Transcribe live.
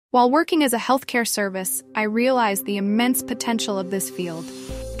While working as a healthcare service, I realized the immense potential of this field.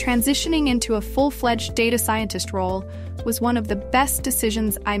 Transitioning into a full-fledged data scientist role was one of the best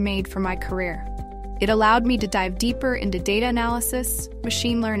decisions I made for my career. It allowed me to dive deeper into data analysis,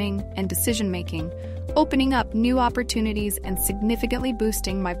 machine learning, and decision-making, opening up new opportunities and significantly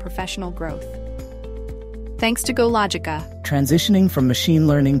boosting my professional growth. Thanks to GoLogica, transitioning from machine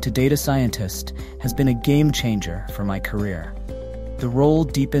learning to data scientist has been a game changer for my career. The role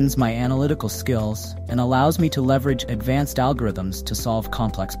deepens my analytical skills and allows me to leverage advanced algorithms to solve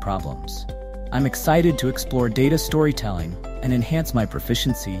complex problems. I'm excited to explore data storytelling and enhance my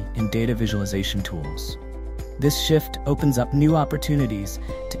proficiency in data visualization tools. This shift opens up new opportunities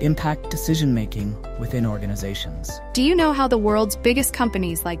to impact decision-making within organizations. Do you know how the world's biggest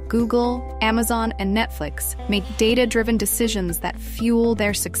companies like Google, Amazon, and Netflix make data-driven decisions that fuel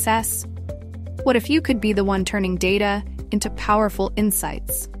their success? What if you could be the one turning data into powerful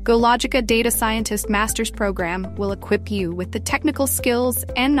insights? GoLogica Data Scientist Master's Program will equip you with the technical skills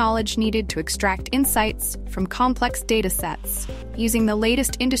and knowledge needed to extract insights from complex data sets using the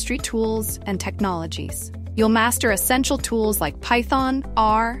latest industry tools and technologies. You'll master essential tools like Python,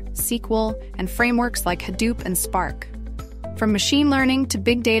 R, SQL, and frameworks like Hadoop and Spark. From machine learning to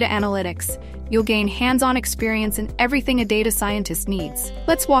big data analytics, you'll gain hands-on experience in everything a data scientist needs.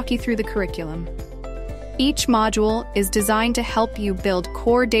 Let's walk you through the curriculum. Each module is designed to help you build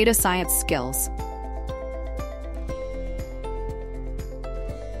core data science skills.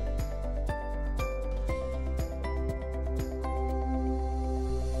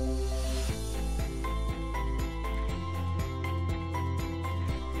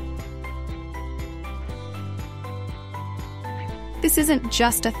 This isn't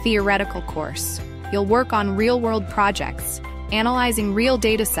just a theoretical course. You'll work on real-world projects, analyzing real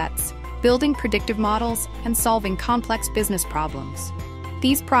data sets, building predictive models, and solving complex business problems.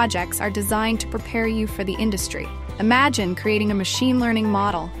 These projects are designed to prepare you for the industry. Imagine creating a machine learning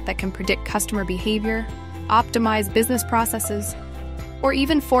model that can predict customer behavior, optimize business processes, or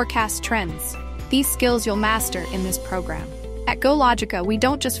even forecast trends. These skills you'll master in this program. At GoLogica, we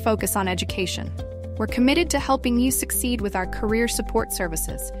don't just focus on education. We're committed to helping you succeed with our career support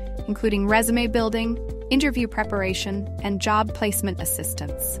services, including resume building, interview preparation, and job placement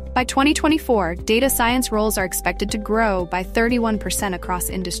assistance. By 2024, data science roles are expected to grow by 31% across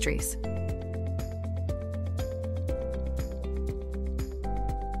industries.